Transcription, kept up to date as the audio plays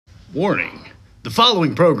Warning: the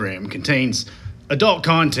following program contains adult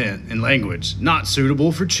content and language not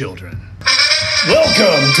suitable for children.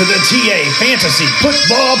 Welcome to the TA Fantasy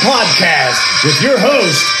Football Podcast with your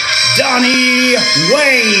host, Donnie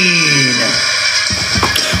Wayne.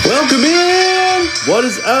 Welcome in. What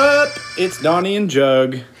is up? It's Donnie and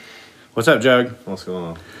Jug. What's up, Jug? What's going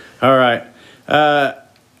on? All right.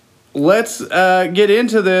 Let's get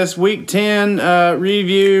into this Week 10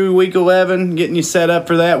 review, Week 11, getting you set up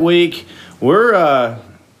for that week. We're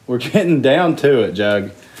getting down to it,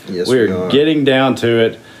 Jug. Yes, we're getting down to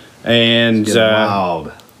it. And it's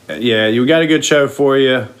wild. Yeah, we got a good show for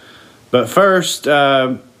you. But first,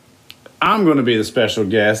 I'm going to be the special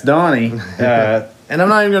guest, Donnie. And I'm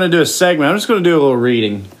not even going to do a segment. I'm just going to do a little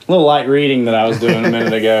reading, a little light reading that I was doing a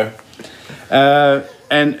minute ago.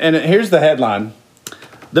 And here's the headline.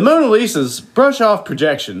 The Mona Lisas brush off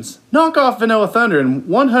projections, knock off Vanilla Thunder in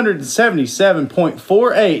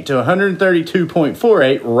 177.48 to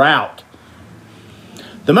 132.48 rout.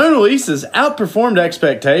 The Mona Lisas outperformed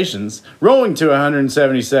expectations, rolling to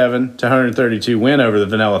 177 to 132 win over the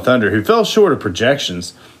Vanilla Thunder, who fell short of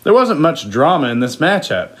projections. There wasn't much drama in this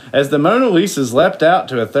matchup, as the Mona Lisas leapt out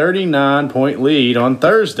to a 39-point lead on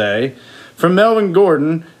Thursday from Melvin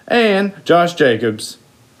Gordon and Josh Jacobs.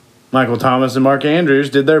 Michael Thomas and Mark Andrews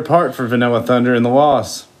did their part for Vanilla Thunder in the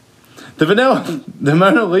loss. The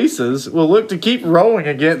Mona Lisas will look to keep rolling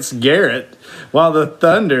against Garrett, while the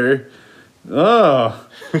Thunder,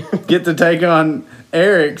 get to take on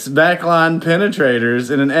Eric's backline penetrators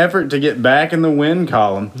in an effort to get back in the win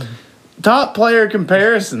column. Top player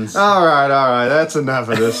comparisons. All right. That's enough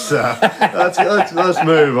of this stuff. Let's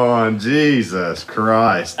move on. Jesus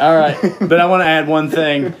Christ. All right, but I want to add one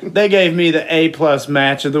thing. They gave me the A+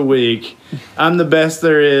 match of the week. I'm the best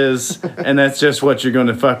there is, and that's just what you're going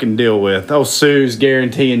to fucking deal with. Oh, Sue's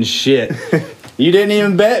guaranteeing shit. You didn't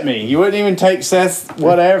even bet me. You wouldn't even take Seth's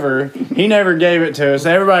whatever. He never gave it to us.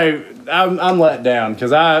 Everybody, I'm let down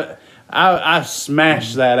because I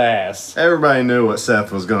smashed that ass. Everybody knew what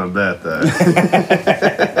Seth was going to bet, though.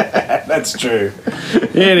 That's true.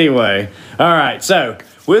 Anyway, all right. So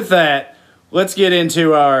with that, let's get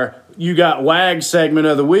into our You Got Wag segment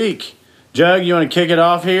of the week. Jug, you want to kick it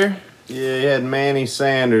off here? Yeah, you had Manny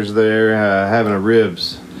Sanders there having a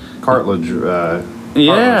cartilage problem.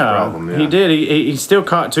 Yeah, he did. He still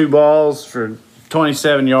caught 2 balls for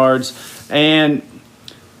 27 yards, and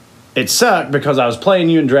it sucked because I was playing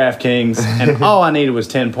you in DraftKings, and all I needed was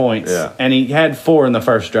 10 points. Yeah. And he had 4 in the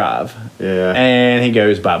first drive. Yeah. And he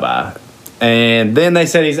goes bye-bye. And then they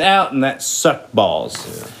said he's out, and that sucked balls.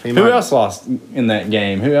 Yeah. Who else lost in that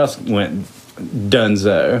game? Who else went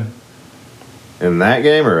dunzo? In that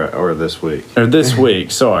game or this week? Or this week,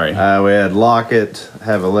 sorry. We had Lockett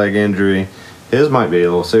have a leg injury. His might be a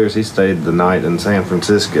little serious. He stayed the night in San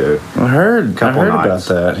Francisco. I heard about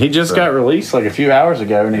that. He just got released like a few hours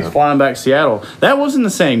ago, and he's flying back to Seattle. That wasn't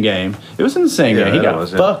the same game. It was in the same game. He got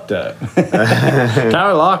fucked up.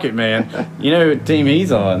 Tyler Lockett, man. You know what team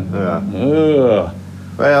he's on. Yeah. Ugh.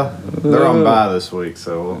 Well, they're on bye this week,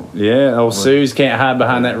 so... Suze can't hide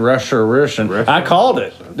behind that Russian. I called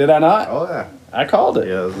it. Did I not? Oh, yeah. I called it.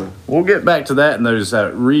 Yeah, we'll get back to that in those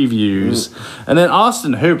reviews. And then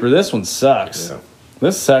Austin Hooper, this one sucks. Yeah.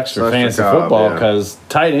 This sucks for fantasy football because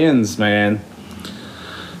tight ends, man.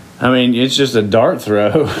 I mean, it's just a dart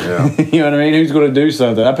throw. Yeah. You know what I mean? Who's going to do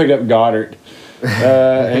something? I picked up Goddard.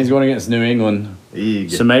 And he's going against New England.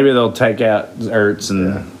 So maybe they'll take out Ertz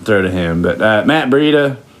and throw to him. But Matt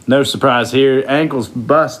Breida, no surprise here. Ankle's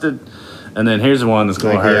busted. And then here's the one that's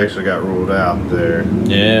going to hurt. He actually got ruled out there.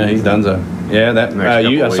 Yeah, he's done so. Yeah, that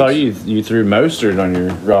I saw you threw Mostert on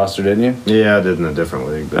your roster, didn't you? Yeah, I did in a different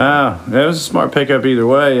league. But it was a smart pickup either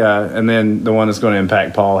way. And then the one that's going to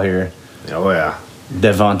impact Paul here. Oh, yeah.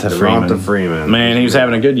 Devonta Freeman. Man, he was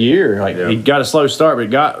having a good year. He got a slow start, but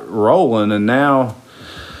got rolling, and now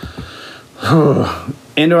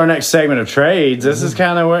into our next segment of trades. This is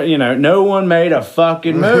kind of where, no one made a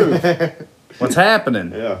fucking move. What's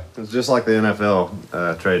happening? Yeah, it's just like the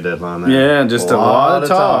NFL trade deadline there. Yeah, just a lot of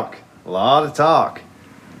talk. A lot of talk.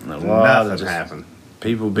 Nothing happened.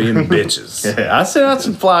 People being bitches. Yeah. I sent out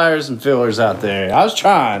some flyers and fillers out there. I was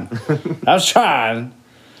trying. But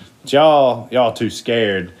y'all too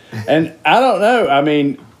scared. And I don't know. I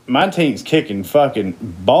mean, my team's kicking fucking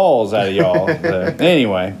balls out of y'all.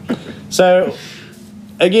 Anyway, so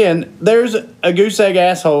again, there's a goose egg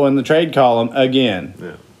asshole in the trade column again.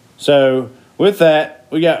 Yeah. So with that,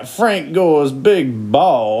 we got Frank Gore's big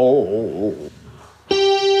ball.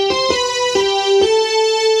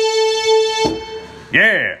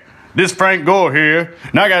 Yeah. This Frank Gore here,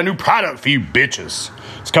 and I got a new product for you bitches.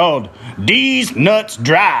 It's called These Nuts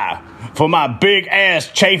Dry for my big ass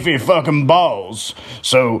chafy fucking balls.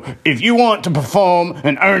 So if you want to perform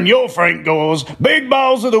and earn your Frank Gore's Big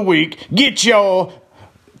Balls of the Week, get your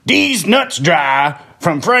These Nuts Dry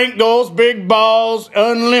from Frank Gore's Big Balls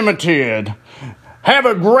Unlimited. Have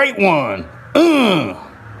a great one.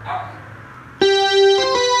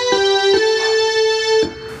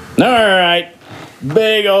 All right.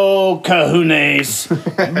 Big old kahunas.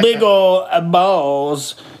 Big old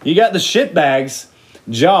balls. You got the shit bags.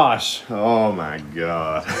 Josh. Oh, my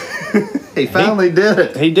God. He finally did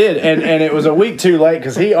it. He did. And it was a week too late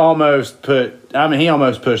because he almost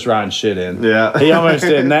pushed Ryan's shit in. Yeah. He almost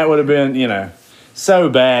did. And that would have been, so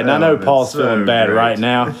bad. And I know Paul's feeling bad right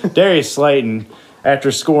now. Darius Slayton,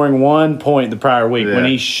 after scoring 1 point the prior week when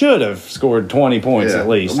he should have scored 20 points at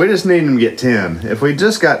least. We just need him to get 10. If we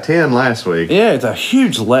just got 10 last week. Yeah, it's a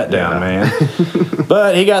huge letdown, man.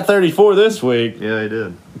 But he got 34 this week. Yeah, he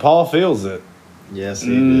did. Paul feels it. Yes, he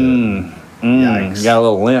did. Yikes. He got a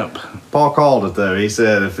little limp. Paul called it, though. He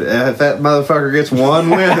said if that motherfucker gets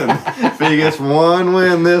one win, if he gets one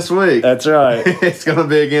win this week. That's right. It's going to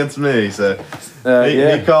be against me, so...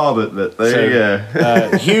 He called it, but there you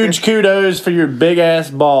go. Huge kudos for your big-ass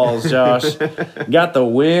balls, Josh. Got the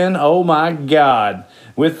win. Oh, my God.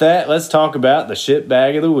 With that, let's talk about the shit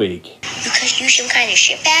bag of the week. Because you some kind of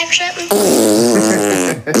shit bag or something?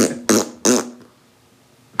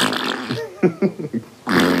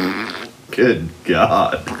 Good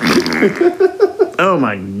God. Oh,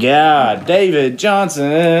 my God. David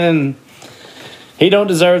Johnson. He don't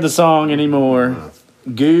deserve the song anymore.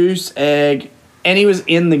 Goose, egg... And he was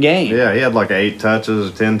in the game. Yeah, he had like 8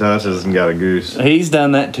 touches, 10 touches, and got a goose. He's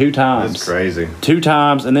done that 2 times. That's crazy. 2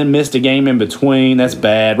 times, and then missed a game in between. That's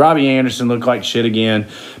bad. Robbie Anderson looked like shit again.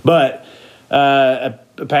 But a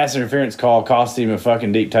pass interference call cost him a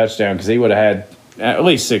fucking deep touchdown because he would have had at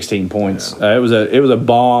least 16 points. Yeah. It was a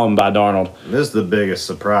bomb by Darnold. This is the biggest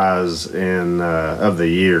surprise of the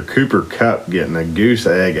year. Cooper Kupp getting a goose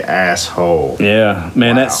egg asshole. Yeah,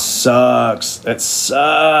 man, Wow. that sucks. That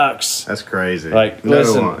sucks. That's crazy. Like, No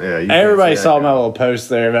listen, one- yeah, you can't everybody see saw that my little post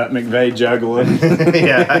there about McVay juggling.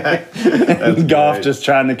 Yeah, that's Goff great. just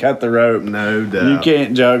trying to cut the rope. No doubt. You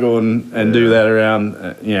can't juggle and do that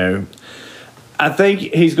around, I think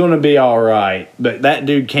he's going to be all right, but that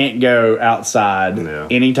dude can't go outside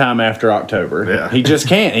anytime after October. Yeah. He just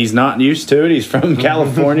can't. He's not used to it. He's from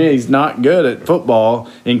California. He's not good at football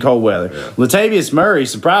in cold weather. Yeah. Latavius Murray,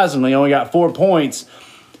 surprisingly, only got 4 points.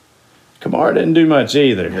 Kamara didn't do much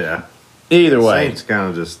either. Yeah. Either way. Saints kind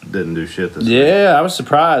of just didn't do shit this week. Yeah, I was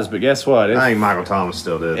surprised, but guess what? I think Michael Thomas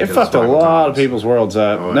still did. It because fucked a Michael lot Thomas. of people's worlds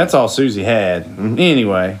up. Oh, yeah. And that's all Susie had.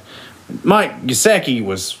 Anyway, Mike Gesicki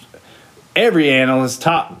was every analyst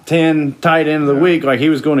top 10 tight end of the week like he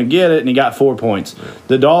was going to get it, and he got 4 points.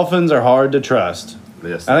 The Dolphins are hard to trust.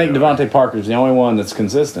 Yes, I think they are. Devontae Parker's the only one that's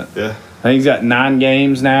consistent. Yeah. I think he's got 9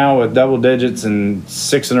 games now with double digits and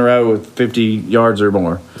 6 in a row with 50 yards or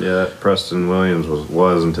more. Yeah, Preston Williams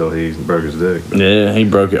was until he broke his dick. Yeah, he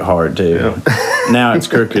broke it hard too. Yeah. Now it's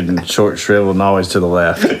crooked and short, shriveled, and always to the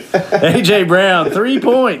left. A.J. Brown, 3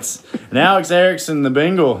 points. And Alex Erickson, the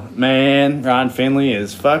Bengal. Man, Ryan Finley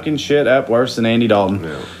is fucking shit up worse than Andy Dalton.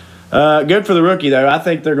 Yeah. Good for the rookie though. I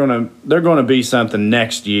think they're gonna be something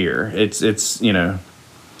next year. It's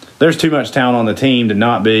there's too much talent on the team to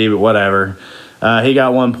not be, but whatever. He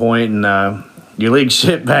got 1 point, and your league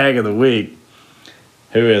shit bag of the week.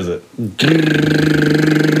 Who is it?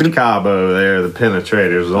 Cabo there, the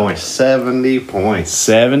penetrator, was only 70 points.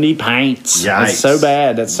 70 pints. That's Yikes. so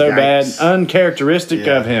bad. That's so bad. Yikes. Uncharacteristic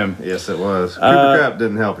of him. Yes, it was. Cooper Kupp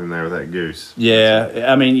didn't help him there with that goose. Yeah,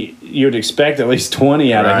 I mean, you'd expect at least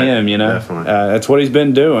 20 out of Right, him, definitely. That's what he's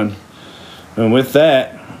been doing. And with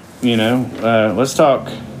that, let's talk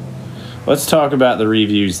about the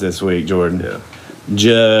reviews this week, Jordan. Yeah.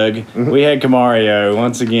 Jug. We had Camario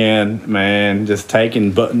once again, man, just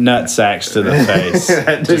taking nut sacks to the face.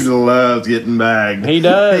 That dude loves getting bagged. He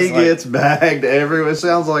does. He gets bagged every. It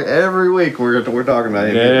sounds like every week we're talking about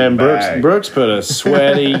him. Yeah, getting and bagged. Brooks put a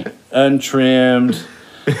sweaty, untrimmed,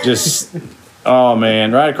 just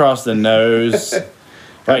right across the nose.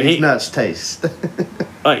 Like These nuts taste.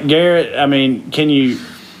 like Garrett. I mean, can you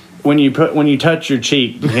when you touch your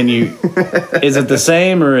cheek? Can you? Is it the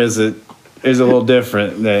same or is it a little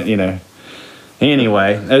different? That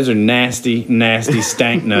Anyway, those are nasty, nasty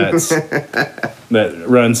stank nuts that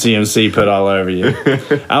Run CMC put all over you.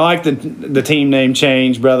 I like the team name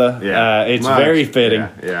change, brother. Yeah, It's much. very fitting.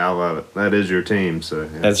 Yeah, I love it. That is your team, so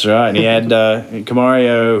yeah. That's right. And he had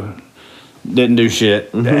Camario didn't do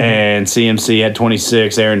shit. And CMC had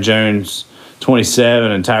 26, Aaron Jones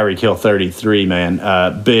 27, and Tyreek Hill 33,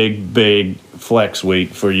 man. Big flex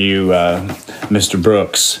week for you, Mr.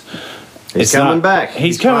 Brooks. He's coming back.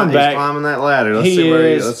 He's coming back. He's climbing that ladder. Let's see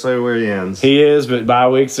where he ends. He is, but bye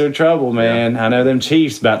weeks are trouble, man. Yeah. I know them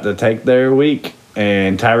Chiefs about to take their week,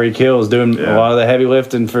 and Tyreek Hill is doing a lot of the heavy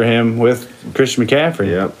lifting for him with Christian McCaffrey.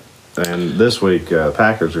 Yep. And this week,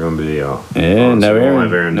 Packers are going to be no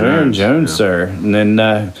Aaron Jones, sir. And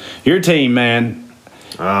then your team, man.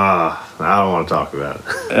 I don't want to talk about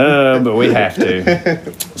it. But we have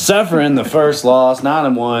to. Suffering the first loss,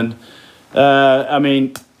 9-1. I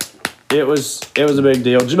mean, it was a big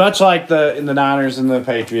deal. Much like the Niners and the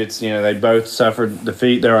Patriots, they both suffered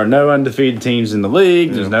defeat. There are no undefeated teams in the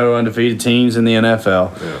league. There's no undefeated teams in the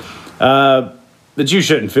NFL. Yeah. But you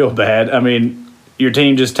shouldn't feel bad. I mean, your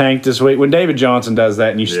team just tanked this week. When David Johnson does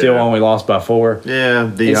that and you still only lost by 4.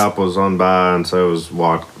 Yeah, D-Hop was on bye, and so was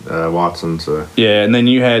Watson. So. Yeah, and then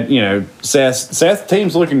you had, Seth's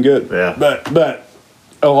team's looking good. Yeah. But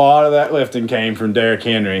a lot of that lifting came from Derrick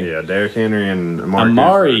Henry. Yeah, Derrick Henry and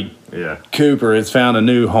Amari Cooper has found a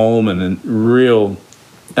new home and a real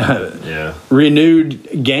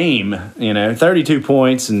renewed game. 32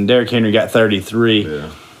 points, and Derrick Henry got 33.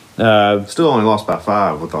 Yeah. Still only lost by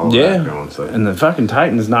 5 with all that going. So. And the fucking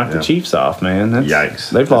Titans knocked the Chiefs off, man.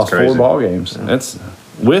 Yikes. They've lost crazy. 4 ball games. Yeah. That's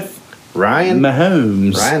with Ryan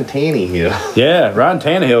Mahomes. Ryan Tannehill. Yeah, Ryan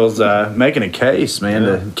Tannehill's making a case, man,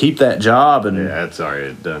 to keep that job. And that's already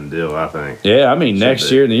a done deal, I think. Yeah, I mean,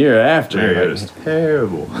 next year and the year after. Mariota's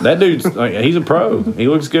terrible. That dude's he's a pro. He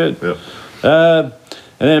looks good. Yep.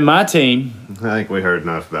 And then my team. I think we heard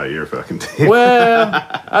enough about your fucking team. Well,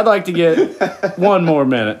 I'd like to get one more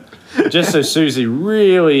minute. Just so Susie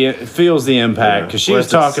really feels the impact, because she was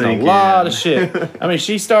talking a lot of shit. I mean,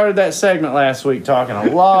 she started that segment last week talking a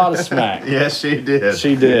lot of smack. Yes, she did.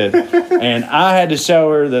 She did. And I had to show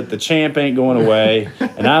her that the champ ain't going away,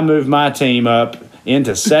 and I moved my team up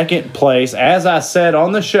into second place. As I said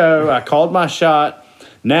on the show, I called my shot.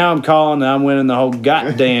 Now I'm calling and I'm winning the whole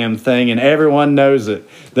goddamn thing, and everyone knows it.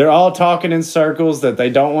 They're all talking in circles that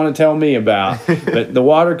they don't want to tell me about. But the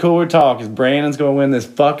water cooler talk is Brandon's going to win this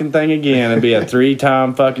fucking thing again and be a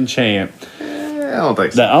 3-time fucking champ. I don't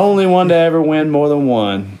think so. The only one to ever win more than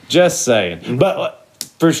one. Just saying. Mm-hmm. But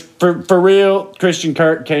for real, Christian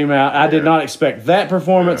Kirk came out. I did not expect that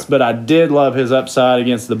performance, but I did love his upside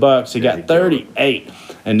against the Bucs. He got 38.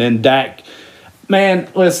 And then Dak... Man,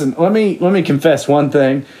 listen, let me confess one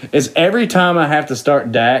thing. Is every time I have to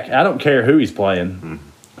start Dak, I don't care who he's playing.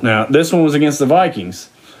 Mm-hmm. Now, this one was against the Vikings.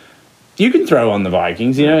 You can throw on the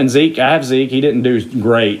Vikings, and Zeke, I have Zeke. He didn't do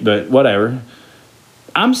great, but whatever.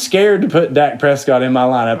 I'm scared to put Dak Prescott in my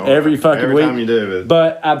lineup every fucking week. Every time you do it.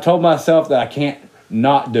 But I've told myself that I can't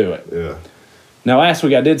not do it. Yeah. Now, last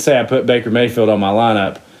week I did say I put Baker Mayfield on my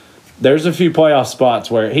lineup. There's a few playoff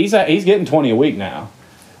spots where he's getting 20 a week now.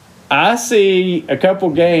 I see a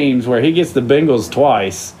couple games where he gets the Bengals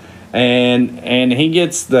twice, and he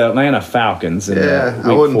gets the Atlanta Falcons. In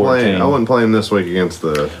I wouldn't play him this week against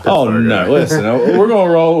the Pittsburgh. Oh no! Listen, we're gonna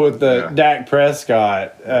roll with the Dak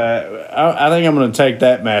Prescott. I think I'm gonna take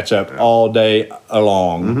that matchup all day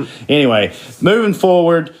long. Mm-hmm. Anyway, moving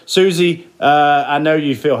forward, Susie, I know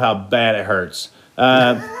you feel how bad it hurts.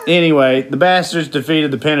 Anyway, the Bastards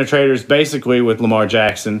defeated the Penetrators basically with Lamar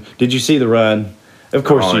Jackson. Did you see the run? Of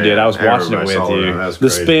course you did. I was watching it with you. The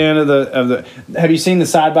spin of the. Have you seen the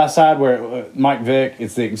side by side where Mike Vick?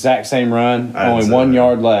 It's the exact same run, only 1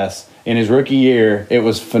 yard less. In his rookie year, it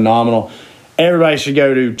was phenomenal. Everybody should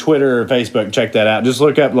go to Twitter or Facebook and check that out. Just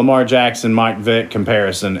look up Lamar Jackson, Mike Vick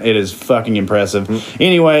comparison. It is fucking impressive. Mm-hmm.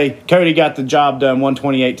 Anyway, Cody got the job done,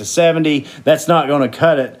 128-70. That's not going to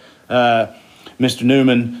cut it, Mr.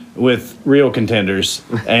 Newman, with real contenders.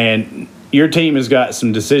 And your team has got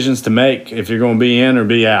some decisions to make if you're going to be in or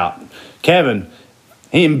be out. Kevin,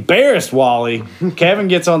 he embarrassed Wally. Kevin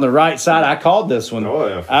gets on the right side. I called this one. Oh,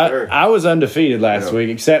 yeah, for sure. I was undefeated last week,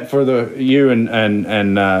 except for you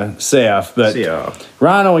and Seth. But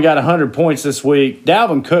Ryan only got 100 points this week.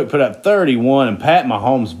 Dalvin Cook put up 31 and pat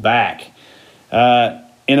Mahomes back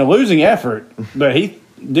in a losing effort. But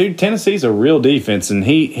Tennessee's a real defense, and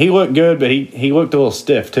he looked good, but he looked a little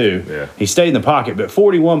stiff too. Yeah. He stayed in the pocket, but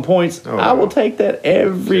 41 points, I will take that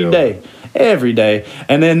every day. Every day.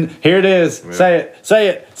 And then here it is. Yeah. Say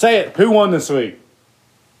it. Who won this week?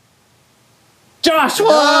 Josh won!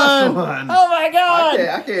 Oh my God!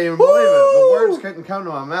 I can't even believe it. The words couldn't come to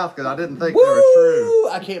my mouth because I didn't think they were true.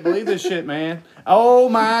 I can't believe this shit, man. Oh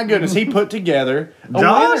my goodness. He put together a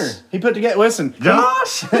Josh? winner. He put together, listen.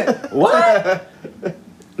 Josh? What?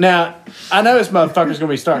 Now, I know this motherfucker's going to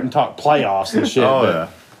be starting to talk playoffs and shit. Oh, but yeah.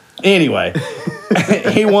 Anyway,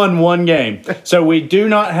 he won one game. So we do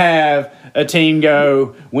not have a team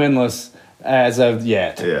go winless as of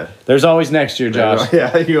yet. Yeah. There's always next year, Josh.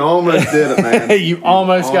 Yeah, you almost did it, man. You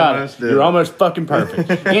almost got it. You're almost fucking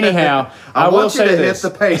perfect. Anyhow, I will want you say to this.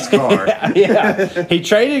 hit the pace car. Yeah. He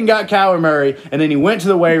traded and got Kyler Murray, and then he went to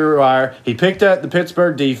the waiver wire. He picked up the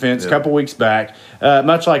Pittsburgh defense a couple weeks back,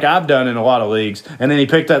 much like I've done in a lot of leagues. And then he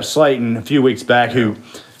picked up Slayton a few weeks back, who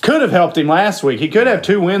could have helped him last week. He could have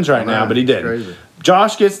 2 wins right now, but he didn't. Crazy.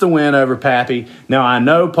 Josh gets the win over Pappy. Now, I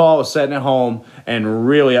know Paul was sitting at home and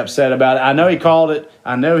really upset about it. I know he called it.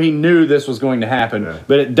 I know he knew this was going to happen,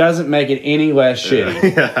 but it doesn't make it any less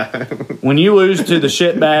shitty. Yeah. When you lose to the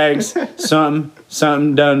shitbags,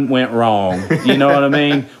 something done went wrong. You know what I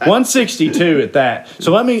mean? 162 at that.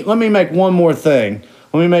 So let me make one more thing.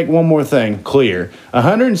 Let me make one more thing clear.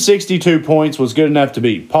 162 points was good enough to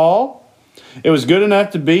beat Paul. It was good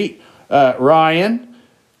enough to beat Ryan,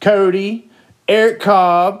 Cody, Eric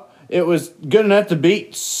Cobb. It was good enough to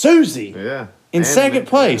beat Susie. Yeah. In second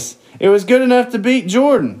place. It was good enough to beat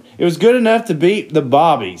Jordan. It was good enough to beat the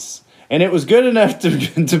Bobbies. And it was good enough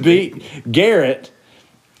to beat Garrett.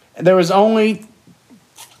 There was only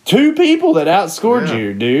 2 people that outscored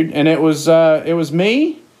you, dude. And it was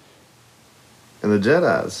me And the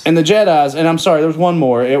Jedis. and the Jedis. And I'm sorry, there was one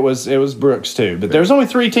more. It was Brooks too. But there was only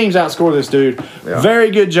 3 teams outscored this dude. Yeah. Very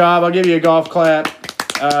good job. I'll give you a golf clap.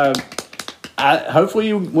 Hopefully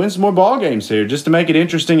you win some more ball games here, just to make it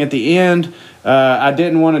interesting at the end. I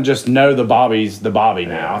didn't want to just know the Bobby's the Bobby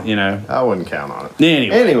now, you know. I wouldn't count on it.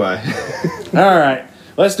 Anyway. All right,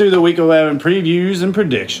 let's do the Week 11 previews and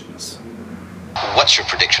predictions. What's your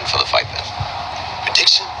prediction for the fight then?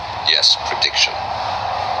 Prediction? Yes, prediction.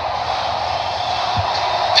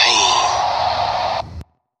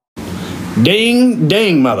 Pain. Ding,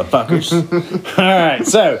 ding, motherfuckers. All right,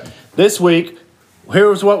 so this week,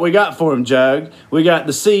 here's what we got for him, Jug. We got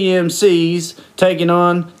the CMCs taking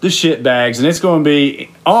on the shitbags, and it's going to be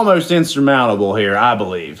almost insurmountable here, I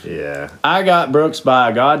believe. Yeah. I got Brooks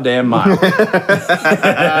by a goddamn mile.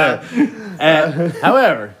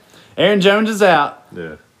 However, Aaron Jones is out.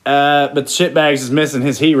 Yeah. But the shitbags is missing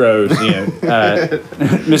his heroes,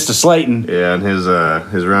 Mr. Slayton. Yeah, and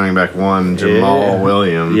his running back one, Jamal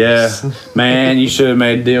Williams. Yeah, man, you should have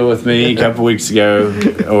made a deal with me a couple weeks ago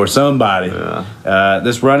or somebody. Yeah.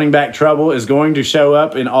 This running back trouble is going to show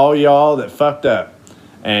up in all y'all that fucked up.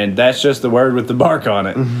 And that's just the word with the bark on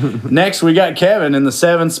it. Next, we got Kevin in the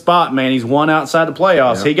 7th spot, man. He's one outside the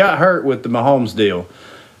playoffs. Yep. He got hurt with the Mahomes deal,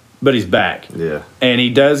 but he's back. Yeah. And he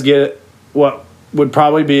does get what would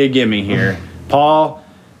probably be a gimme here. Paul,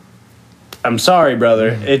 I'm sorry,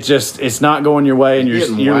 brother. It's not going your way, and you're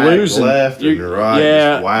losing. Left and right.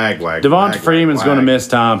 Yeah. Just wag. Devonta Freeman's going to miss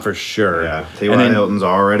time for sure. Yeah. T.Y. Hilton's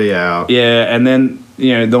already out. Yeah, and then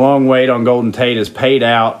the long wait on Golden Tate is paid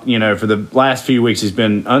out. For the last few weeks he's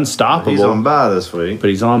been unstoppable. He's on bye this week. But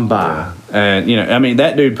he's on bye. And,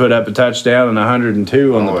 that dude put up a touchdown and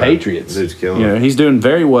 102 on the Patriots. Dude's killing it. He's doing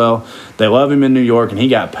very well. They love him in New York, and he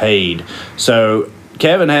got paid. So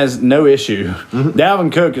Kevin has no issue.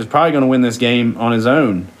 Dalvin Cook is probably going to win this game on his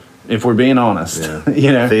own, if we're being honest.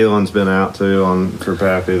 Yeah. Thiel's been out, too, for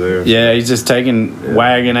Pappy there. Yeah, he's just taking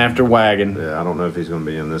wagon after wagon. Yeah, I don't know if he's going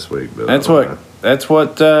to be in this week. But That's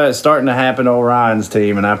what is starting to happen to Orion's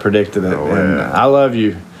team, and I predicted it. Oh, and yeah. I love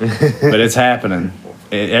you, but it's happening.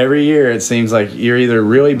 Every year it seems like you're either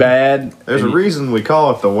really bad. There's a reason we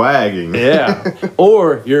call it the wagging. Yeah.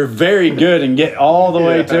 Or you're very good and get all the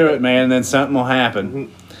way to it, man, and then something will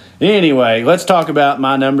happen. Anyway, let's talk about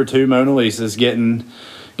my number 2, Mona Lisa's getting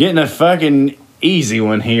a fucking easy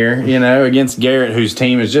one here, against Garrett, whose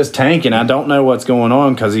team is just tanking. I don't know what's going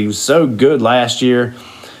on because he was so good last year.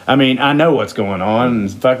 I mean, I know what's going on.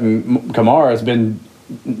 Fucking Kamara's been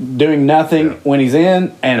doing nothing when he's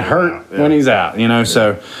in and hurt when he's out,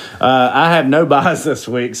 So I have no buys this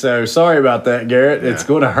week, so sorry about that, Garrett. It's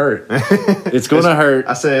going to hurt. It's going to hurt.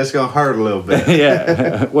 I say it's going to hurt a little bit.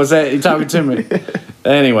 Yeah. What's that? You talking to me?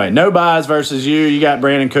 Anyway, no buys versus you. You got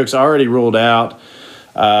Brandon Cooks already ruled out.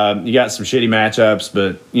 You got some shitty matchups,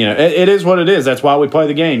 but, it is what it is. That's why we play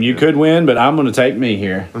the game. You could win, but I'm going to take me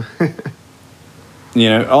here.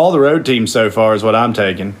 All the road teams so far is what I'm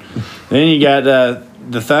taking. Then you got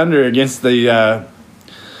the Thunder against the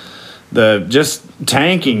just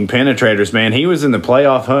tanking penetrators, man. He was in the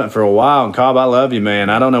playoff hunt for a while, and Cobb, I love you, man.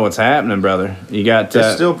 I don't know what's happening, brother. You got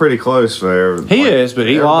it's still pretty close there. He is, but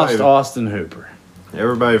he lost Austin Hooper.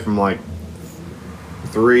 Everybody from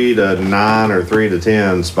 3 to 9 or 3 to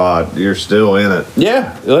 10 spot, you're still in it.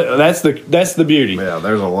 Yeah, that's the beauty. Yeah,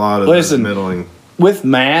 there's a lot of Listen, middling. with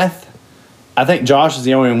math, I think Josh is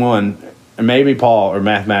the only one, and maybe Paul are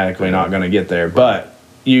mathematically not going to get there. But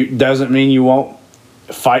doesn't mean you won't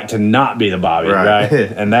fight to not be the Bobby, right?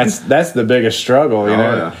 And that's the biggest struggle, you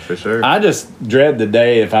know. Yeah, for sure. I just dread the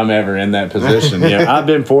day if I'm ever in that position. I've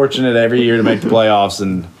been fortunate every year to make the playoffs,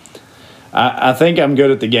 and I think I'm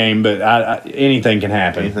good at the game, but anything can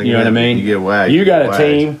happen. You know what I mean? You get whacked. You got a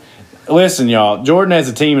team. Listen, y'all, Jordan has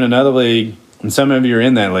a team in another league, and some of you are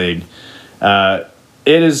in that league.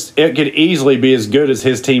 It could easily be as good as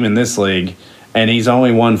his team in this league, and he's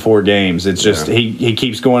only won 4 games. It's just he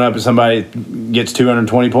keeps going up and somebody gets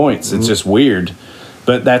 220 points. It's just weird.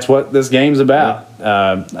 But that's what this game's about.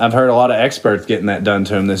 I've heard a lot of experts getting that done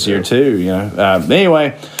to him this year too.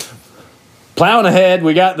 Anyway, plowing ahead,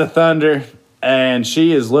 we got the Thunder, and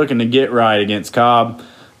she is looking to get right against Cobb.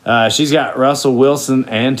 She's got Russell Wilson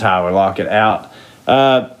and Tyler Lockett out.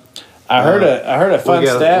 I heard a fun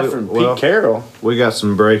stat from Pete Carroll. We got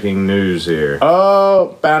some breaking news here.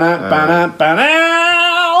 Oh,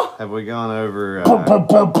 have we gone over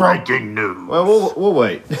breaking news? Well, we'll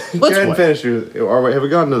wait. Go ahead and finish have we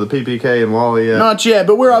gone to the PPK and Wally yet? Not yet,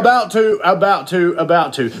 but we're about to.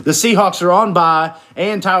 The Seahawks are on bye,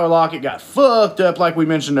 and Tyler Lockett got fucked up like we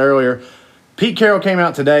mentioned earlier. Pete Carroll came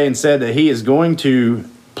out today and said that he is going to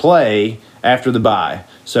play after the bye.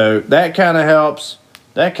 So that kind of helps.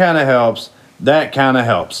 And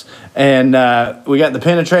we got the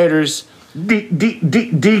penetrators.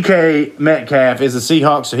 DK Metcalf is a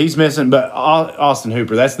Seahawk, so he's missing. But Austin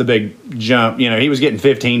Hooper, that's the big jump. He was getting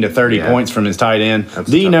 15 to 30 points from his tight end. That's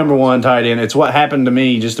the number one tight end. It's what happened to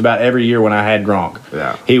me just about every year when I had Gronk.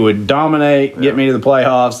 Yeah. He would dominate, get me to the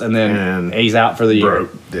playoffs, and then he's out for the year.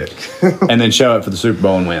 Broke dick. And then show up for the Super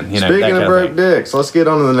Bowl and win. Speaking of broke dicks, let's get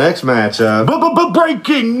on to the next matchup.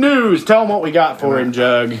 Breaking news. Tell them what we got for him,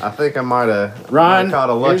 Jug. I think I might have caught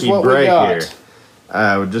a lucky here's what break we got. here.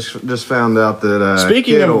 We just found out that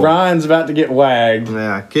Speaking Kittle, of Ryan's about to get wagged.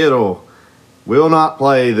 Yeah, Kittle will not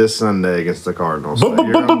play this Sunday against the Cardinals.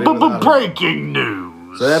 Breaking news.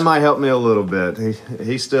 So that might help me a little bit.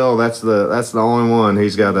 He's still that's the only one.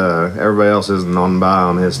 He's got everybody else isn't on bye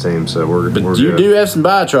on his team, so we're you good. do have some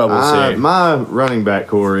bye troubles here. My running back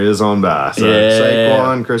core is on bye. So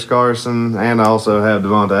Saquon, Chris Carson, and I also have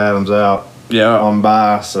Devonta Adams out. Yeah, on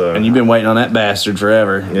bye. So and you've been waiting on that bastard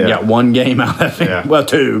forever. Yeah. You got one game out of him. Yeah. Well,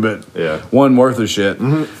 2, but one worth of shit.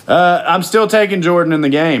 Mm-hmm. I'm still taking Jordan in the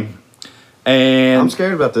game, and I'm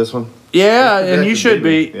scared about this one. Yeah, and you should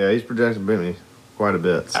be. Yeah, he's projected to beat me quite a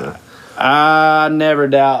bit. So. I never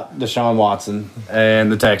doubt Deshaun Watson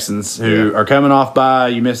and the Texans, who are coming off bye.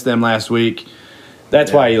 You missed them last week.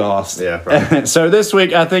 That's why you lost. Yeah. Probably. So this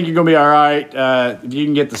week, I think you're going to be all right if you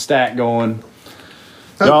can get the stack going.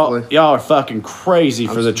 Y'all are fucking crazy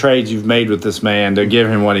for the trades you've made with this man to give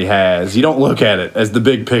him what he has. You don't look at it as the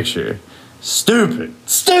big picture. Stupid.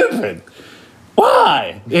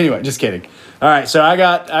 Why? Anyway, just kidding. All right, so I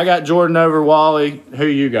got Jordan over Wally. Who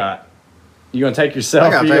you got? You gonna take yourself?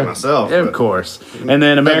 I gotta take myself. Of course. And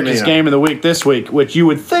then America's Game of the Week this week, which you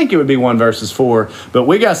would think it would be 1 versus 4, but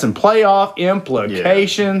we got some playoff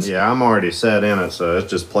implications. Yeah, I'm already set in it, so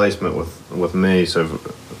it's just placement with me. So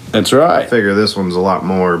that's right. I figure this one's a lot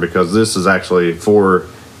more because this is actually for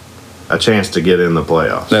a chance to get in the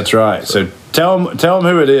playoffs. That's right. So tell them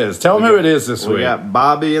who it is. Tell them who it is this week. We got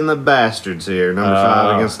Bobby and the Bastards here, number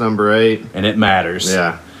 5 against number 8. And it matters.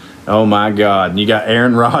 Yeah. Oh, my God. And you got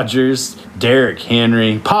Aaron Rodgers, Derrick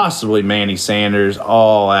Henry, possibly Manny Sanders,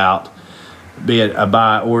 all out, be it a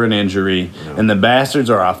bye or an injury. No. And the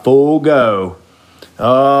Bastards are a full go.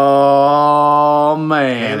 Oh,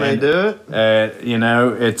 man. Can they do it?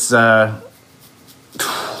 It's I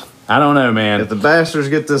don't know, man. If the Bastards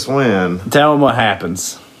get this win, tell them what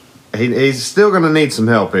happens. He's still going to need some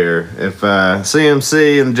help here. If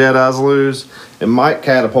CMC and Jedis lose, it might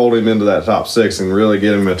catapult him into that top 6 and really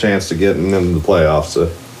get him a chance to get into the playoffs. So.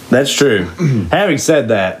 That's true. Having said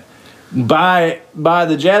that, by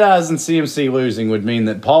the Jedis and CMC losing would mean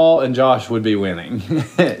that Paul and Josh would be winning.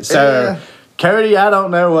 Cody, I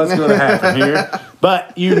don't know what's going to happen here,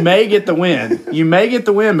 but you may get the win. You may get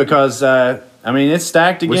the win because it's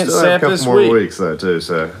stacked against Seth this week. We still have a couple more weeks though too,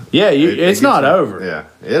 so yeah, it's not over. Yeah,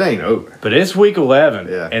 it ain't over. But it's week 11,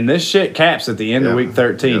 yeah, and this shit caps at the end of week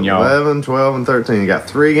 13, y'all. 11, 12, and 13. You got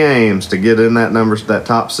 3 games to get in that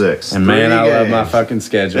top 6. And man, I love my fucking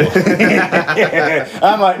schedule.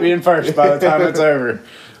 I might be in first by the time it's over.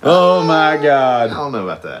 Oh, my God. I don't know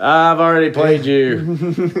about that. I've already played you.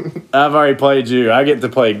 I get to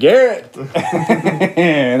play Garrett.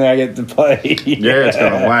 And I get to play... Garrett's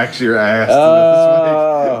going to wax your ass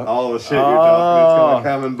all the shit you're talking, it's going to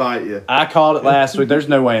come and bite you. I called it last week. There's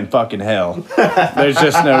no way in fucking hell. There's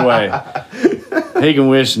just no way. He can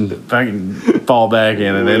wish and fucking fall back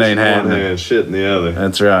in it. It ain't happening. And shit in the other.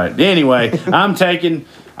 That's right. Anyway, I'm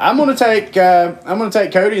gonna take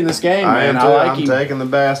Cody in this game, man. I'm taking the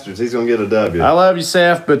Bastards. He's gonna get a W. I love you,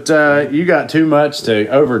 Seth, but you got too much to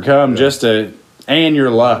overcome and your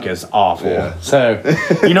luck is awful. Yeah. So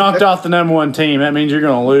you knocked off the number one team. That means you're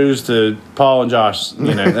gonna lose to Paul and Josh.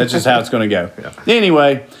 You know, that's just how it's gonna go. Yeah.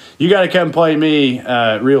 Anyway, you got to come play me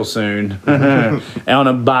real soon on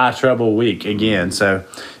a buy trouble week again. So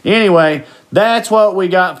anyway, that's what we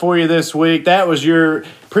got for you this week. That was your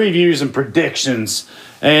previews and predictions.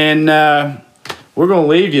 And we're going to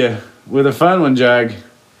leave you with a fun one, Jug.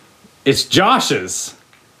 It's Josh's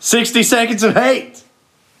 60 Seconds of Hate.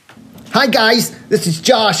 Hi, guys. This is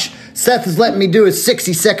Josh. Seth is letting me do his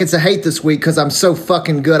 60 Seconds of Hate this week because I'm so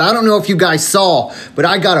fucking good. I don't know if you guys saw, but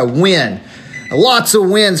I got a win. Lots of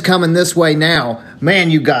wins coming this way now. Man,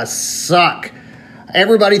 you guys suck.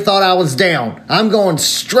 Everybody thought I was down. I'm going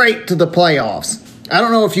straight to the playoffs. I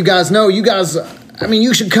don't know if you guys know. You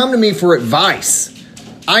should come to me for advice.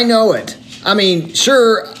 I know it. I mean,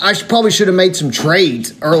 sure, I probably should have made some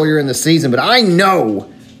trades earlier in the season, but I know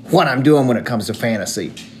what I'm doing when it comes to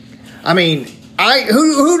fantasy. I mean,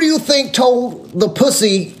 who do you think told the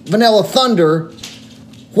pussy Vanilla Thunder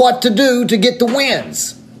what to do to get the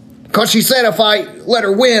wins? Because she said if I let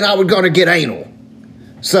her win, I was going to get anal.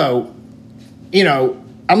 So,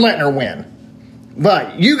 I'm letting her win.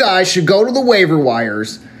 But you guys should go to the waiver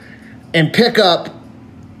wires and pick up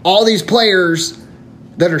all these players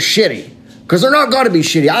that are shitty. Because they're not going to be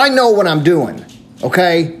shitty. I know what I'm doing.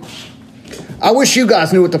 Okay? I wish you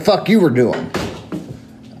guys knew what the fuck you were doing.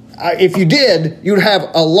 If you did, you'd have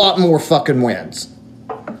a lot more fucking wins.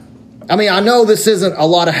 I mean, I know this isn't a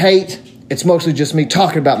lot of hate. It's mostly just me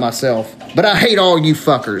talking about myself. But I hate all you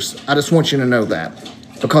fuckers. I just want you to know that.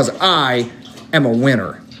 Because I am a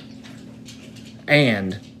winner.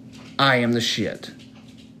 And I am the shit.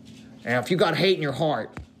 And if you got hate in your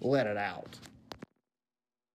heart, let it out.